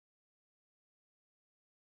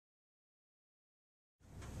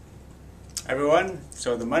Everyone,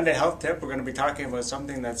 so the Monday health tip, we're going to be talking about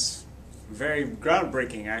something that's very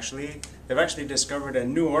groundbreaking actually. They've actually discovered a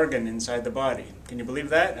new organ inside the body. Can you believe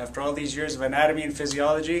that? After all these years of anatomy and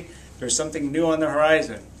physiology, there's something new on the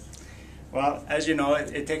horizon. Well, as you know,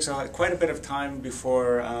 it takes quite a bit of time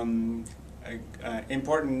before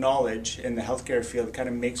important knowledge in the healthcare field kind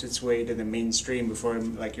of makes its way to the mainstream before,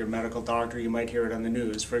 like your medical doctor, you might hear it on the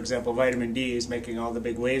news. For example, vitamin D is making all the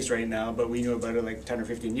big waves right now, but we knew about it like 10 or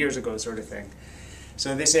 15 years ago sort of thing.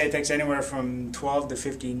 So they say it takes anywhere from 12 to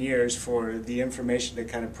 15 years for the information to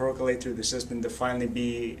kind of percolate through the system to finally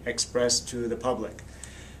be expressed to the public.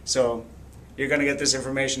 So you're going to get this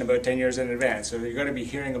information about 10 years in advance. So you're going to be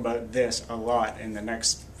hearing about this a lot in the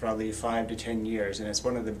next probably 5 to 10 years. And it's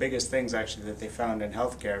one of the biggest things actually that they found in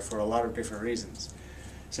healthcare for a lot of different reasons.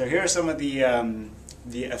 So here are some of the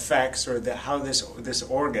effects or how this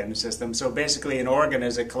organ system. So basically an organ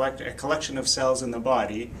is a collection of cells in the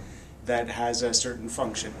body that has a certain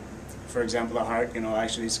function. For example, the heart,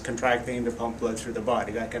 actually is contracting to pump blood through the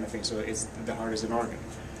body, that kind of thing. So the heart is an organ.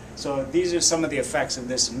 So these are some of the effects of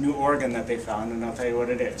this new organ that they found, and I'll tell you what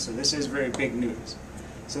it is. So this is very big news.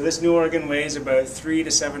 So this new organ weighs about 3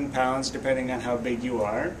 to 7 pounds, depending on how big you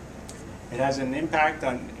are. It has an impact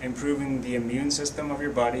on improving the immune system of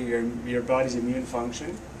your body, your body's immune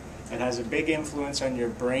function. It has a big influence on your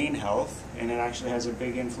brain health, and it actually has a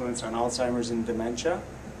big influence on Alzheimer's and dementia.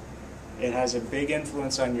 It has a big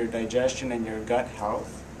influence on your digestion and your gut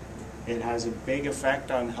health. It has a big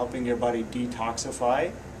effect on helping your body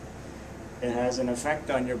detoxify. It has an effect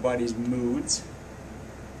on your body's moods.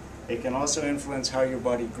 It can also influence how your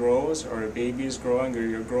body grows, or a baby is growing, or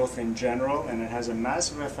your growth in general, and it has a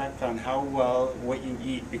massive effect on how well what you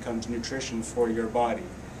eat becomes nutrition for your body.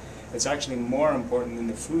 It's actually more important than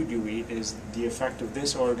the food you eat is the effect of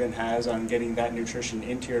this organ has on getting that nutrition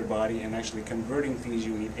into your body and actually converting things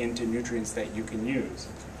you eat into nutrients that you can use.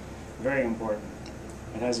 Very important.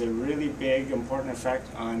 It has a really big, important effect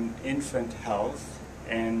on infant health,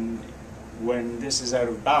 and when this is out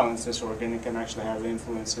of balance, this organ, it can actually have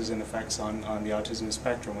influences and effects on the autism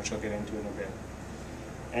spectrum, which I'll get into in a bit.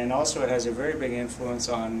 And also it has a very big influence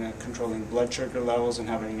on controlling blood sugar levels and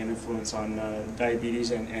having an influence on diabetes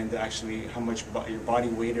and actually how much your body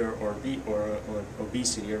weight or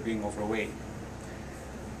obesity or being overweight.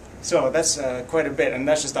 So that's quite a bit, and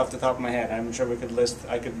that's just off the top of my head. I'm sure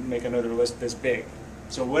I could make another list this big.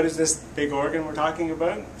 So what is this big organ we're talking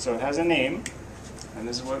about? So it has a name, and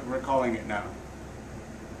this is what we're calling it now.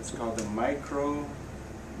 It's called the microbiome.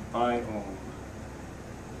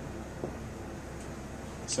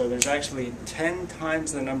 So there's actually 10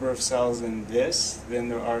 times the number of cells in this than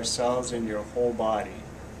there are cells in your whole body.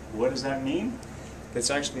 What does that mean? It's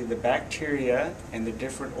actually the bacteria and the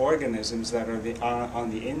different organisms that are on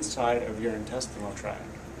the inside of your intestinal tract.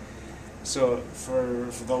 So for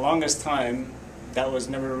the longest time, that was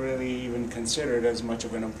never really even considered as much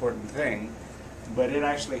of an important thing. But it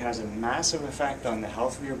actually has a massive effect on the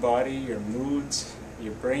health of your body, your moods,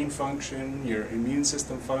 your brain function, your immune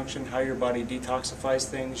system function, how your body detoxifies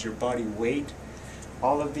things, your body weight.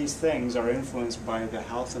 All of these things are influenced by the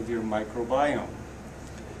health of your microbiome.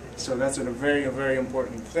 So that's a very, very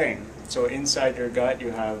important thing. So inside your gut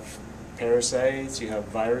you have parasites, you have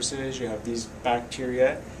viruses, you have these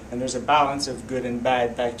bacteria, and there's a balance of good and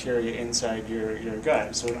bad bacteria inside your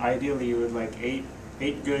gut. So ideally you would like 8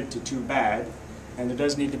 good to 2 bad, and there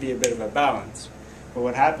does need to be a bit of a balance. But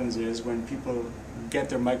what happens is when people get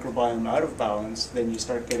their microbiome out of balance, then you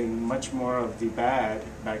start getting much more of the bad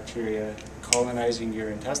bacteria colonizing your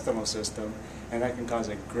intestinal system, and that can cause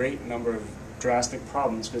a great number of drastic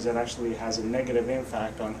problems because it actually has a negative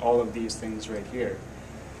impact on all of these things right here.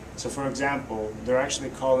 So for example, they're actually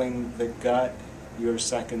calling the gut your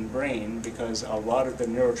second brain because a lot of the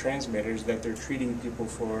neurotransmitters that they're treating people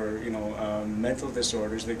for, mental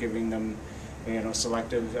disorders, they're giving them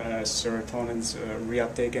selective serotonin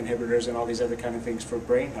reuptake inhibitors and all these other kind of things for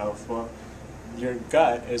brain health. Well, your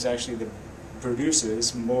gut is actually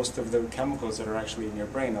produces most of the chemicals that are actually in your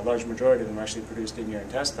brain. A large majority of them are actually produced in your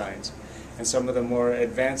intestines. And some of the more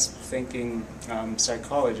advanced thinking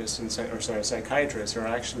psychologists psychiatrists are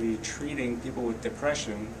actually treating people with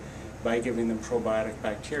depression by giving them probiotic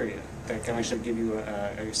bacteria that can actually give you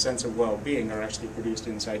a sense of well-being are actually produced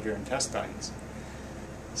inside your intestines.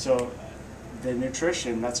 So the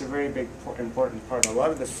nutrition, that's a very big important part. A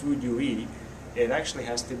lot of the food you eat, it actually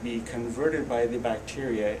has to be converted by the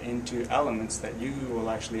bacteria into elements that you will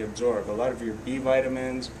actually absorb. A lot of your B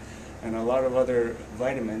vitamins and a lot of other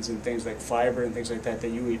vitamins and things like fiber and things like that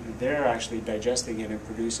you eat, they're actually digesting it and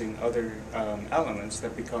producing other elements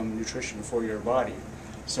that become nutrition for your body.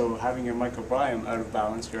 So having your microbiome out of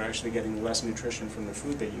balance, you're actually getting less nutrition from the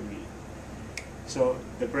food that you eat. So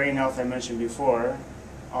the brain health I mentioned before,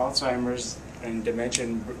 Alzheimer's and dementia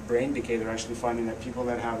and brain decay, they're actually finding that people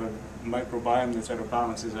that have a microbiome that's out of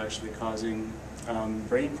balance is actually causing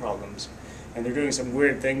brain problems. And they're doing some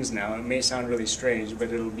weird things now. It may sound really strange,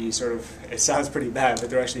 but it'll be sort of, it sounds pretty bad, but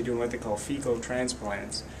they're actually doing what they call fecal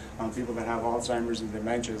transplants. People that have Alzheimer's and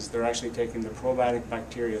dementias, they're actually taking the probiotic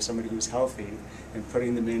bacteria of somebody who's healthy and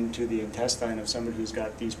putting them into the intestine of somebody who's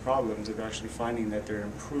got these problems, and they're actually finding that they're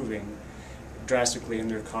improving drastically in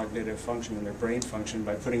their cognitive function and their brain function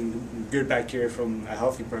by putting good bacteria from a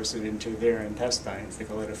healthy person into their intestines. They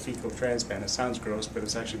call it a fecal transplant. It sounds gross, but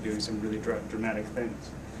it's actually doing some really dramatic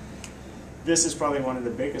things. This is probably one of the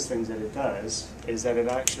biggest things that it does, is that it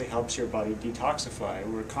actually helps your body detoxify.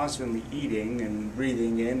 We're constantly eating and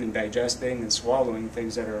breathing in and digesting and swallowing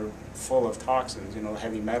things that are full of toxins, you know,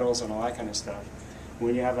 heavy metals and all that kind of stuff.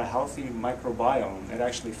 When you have a healthy microbiome, it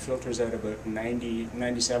actually filters out about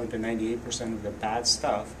 97 to 98% of the bad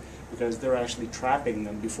stuff, because they're actually trapping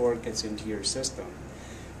them before it gets into your system.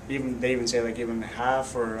 They even say like even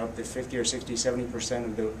half or up to 50 or 60,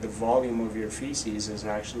 70% of the volume of your feces is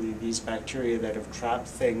actually these bacteria that have trapped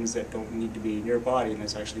things that don't need to be in your body, and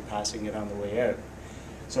it's actually passing it on the way out.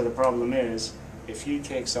 So the problem is, if you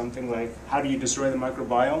take something like, how do you destroy the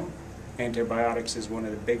microbiome? Antibiotics is one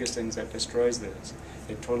of the biggest things that destroys this.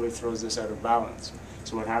 It totally throws this out of balance.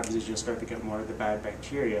 So what happens is you'll start to get more of the bad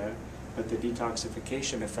bacteria, but the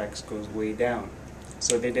detoxification effects goes way down.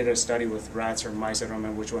 So they did a study with rats or mice, I don't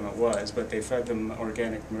remember which one it was, but they fed them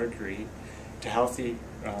organic mercury to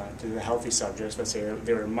the healthy subjects. Let's say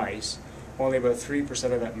they were mice. Only about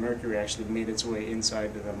 3% of that mercury actually made its way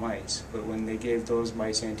inside to the mice. But when they gave those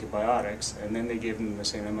mice antibiotics, and then they gave them the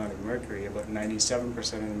same amount of mercury, about 97% of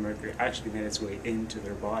the mercury actually made its way into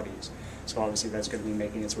their bodies. So obviously that's going to be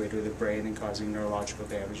making its way to the brain and causing neurological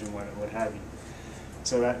damage and what have you.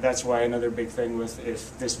 So that's why another big thing with,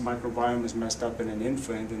 if this microbiome is messed up in an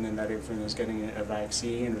infant, and then that infant is getting a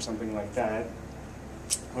vaccine or something like that,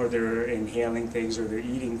 or they're inhaling things or they're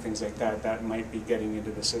eating things like that, that might be getting into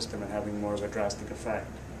the system and having more of a drastic effect.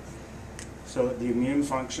 So the immune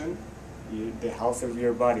function, the health of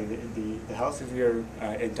your body, the health of your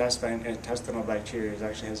intestinal bacteria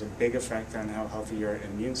actually has a big effect on how healthy your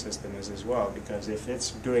immune system is as well, because if it's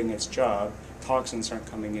doing its job, toxins aren't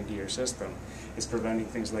coming into your system. It's preventing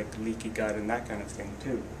things like leaky gut and that kind of thing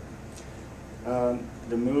too.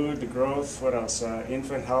 The mood, the growth, what else?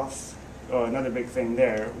 Infant health. Oh, another big thing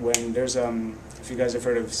there. When there's if you guys have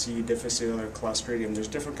heard of C. difficile or Clostridium, there's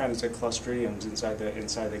different kinds of Clostridiums inside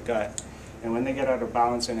the gut. And when they get out of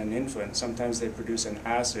balance in an infant, sometimes they produce an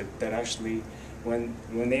acid that actually, when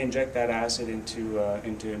they inject that acid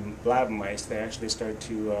into lab mice, they actually start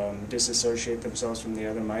to disassociate themselves from the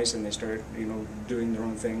other mice, and they start, you know, doing their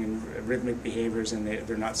own thing and rhythmic behaviors, and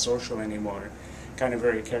they're not social anymore. Kind of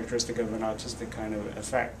very characteristic of an autistic kind of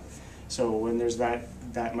effect. So when there's that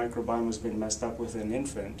microbiome has been messed up with an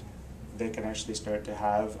infant, they can actually start to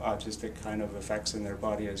have autistic kind of effects in their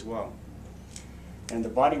body as well. And the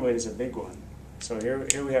body weight is a big one. So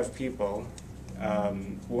here we have people.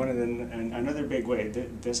 Another big way,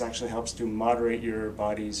 this actually helps to moderate your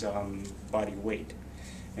body's body weight,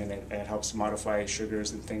 and it helps modify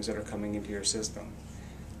sugars and things that are coming into your system.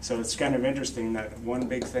 So it's kind of interesting that one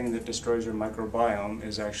big thing that destroys your microbiome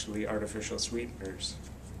is actually artificial sweeteners.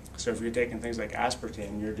 So if you're taking things like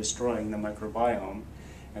aspartame, you're destroying the microbiome,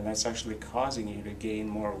 and that's actually causing you to gain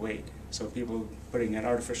more weight. So people putting in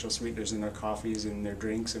artificial sweeteners in their coffees and their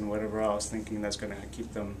drinks and whatever else, thinking that's going to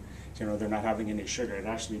keep them, you know, they're not having any sugar. It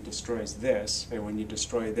actually destroys this, and when you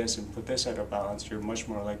destroy this and put this out of balance, you're much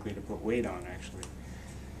more likely to put weight on, actually.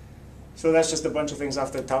 So that's just a bunch of things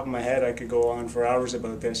off the top of my head. I could go on for hours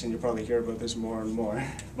about this, and you'll probably hear about this more and more.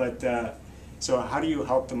 But so how do you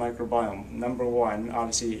help the microbiome? Number one,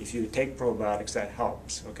 obviously, if you take probiotics, that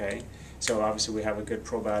helps, okay? So obviously we have a good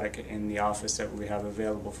probiotic in the office that we have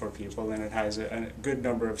available for people, and it has a good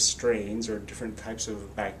number of strains or different types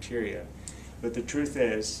of bacteria. But the truth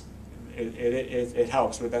is, it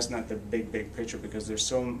helps, but that's not the big picture, because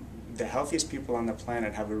the healthiest people on the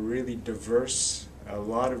planet have a really diverse, a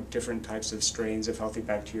lot of different types of strains of healthy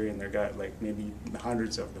bacteria in their gut, like maybe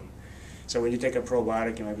hundreds of them. So when you take a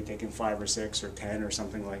probiotic, you might be taking 5 or 6 or 10 or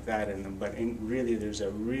something like that in them, but really there's a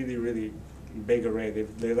really big array.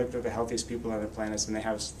 They looked at the healthiest people on the planet, and they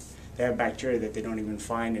have bacteria that they don't even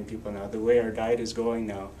find in people now. The way our diet is going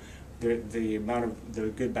now, the amount of the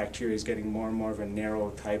good bacteria is getting more and more of a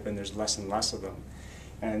narrow type, and there's less and less of them.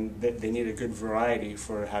 And they need a good variety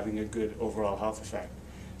for having a good overall health effect.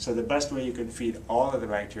 So the best way you can feed all of the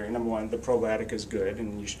bacteria, number one, the probiotic is good,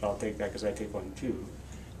 and you should all take that because I take one too.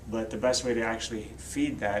 But the best way to actually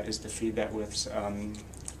feed that is to feed that with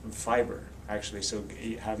fiber, actually. So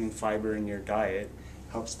having fiber in your diet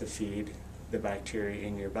helps to feed the bacteria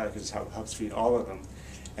in your belly, because it helps feed all of them.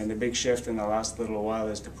 And the big shift in the last little while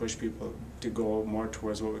is to push people to go more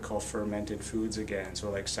towards what we call fermented foods again. So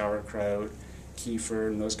like sauerkraut, kefir,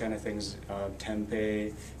 and those kind of things,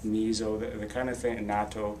 tempeh, miso, the kind of thing,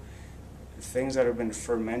 natto. Things that have been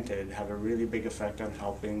fermented have a really big effect on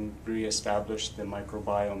helping reestablish the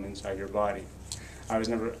microbiome inside your body. I've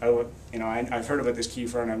heard about this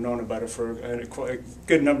kefir, and I've known about it for a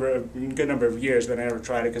good number of years, but I never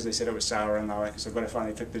tried it because they said it was sour and all that. So, but I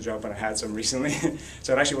finally took the jump and I had some recently,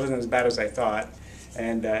 so it actually wasn't as bad as I thought.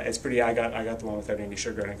 And it's pretty. I got the one without any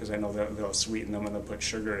sugar in it because I know they'll sweeten them and they'll put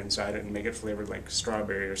sugar inside it and make it flavored like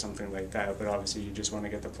strawberry or something like that. But obviously, you just want to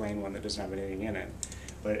get the plain one that doesn't have anything in it.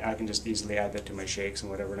 But I can just easily add that to my shakes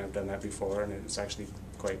and whatever, and I've done that before, and it's actually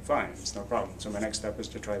quite fine. It's no problem. So my next step is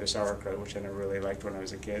to try the sauerkraut, which I never really liked when I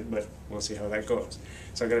was a kid, but we'll see how that goes.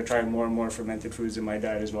 So I've got to try more and more fermented foods in my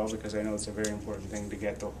diet as well, because I know it's a very important thing to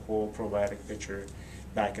get the whole probiotic picture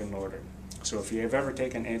back in order. So if you have ever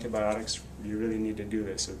taken antibiotics, you really need to do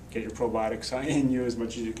this. So get your probiotics in you as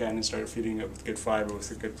much as you can and start feeding it with good fiber, with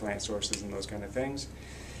the good plant sources and those kind of things.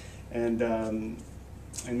 And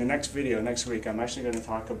in the next video, next week, I'm actually going to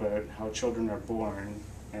talk about how children are born,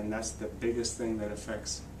 and that's the biggest thing that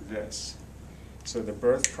affects this. So the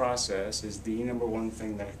birth process is the number one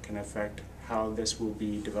thing that can affect how this will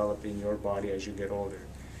be developed in your body as you get older.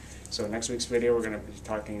 So next week's video, we're going to be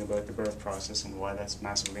talking about the birth process and why that's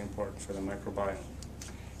massively important for the microbiome.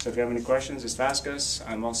 So if you have any questions, just ask us.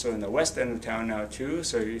 I'm also in the west end of town now too,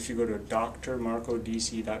 so if you go to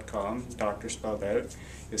drmarcodc.com, doctor spelled out,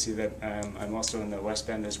 you'll see that I'm also in the west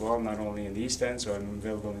end as well, not only in the east end, so I'm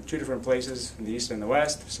available in 2 different places, in the east and the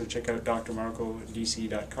west, so check out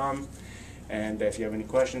drmarcodc.com. And if you have any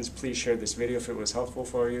questions, please share this video if it was helpful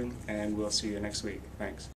for you, and we'll see you next week.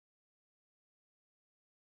 Thanks.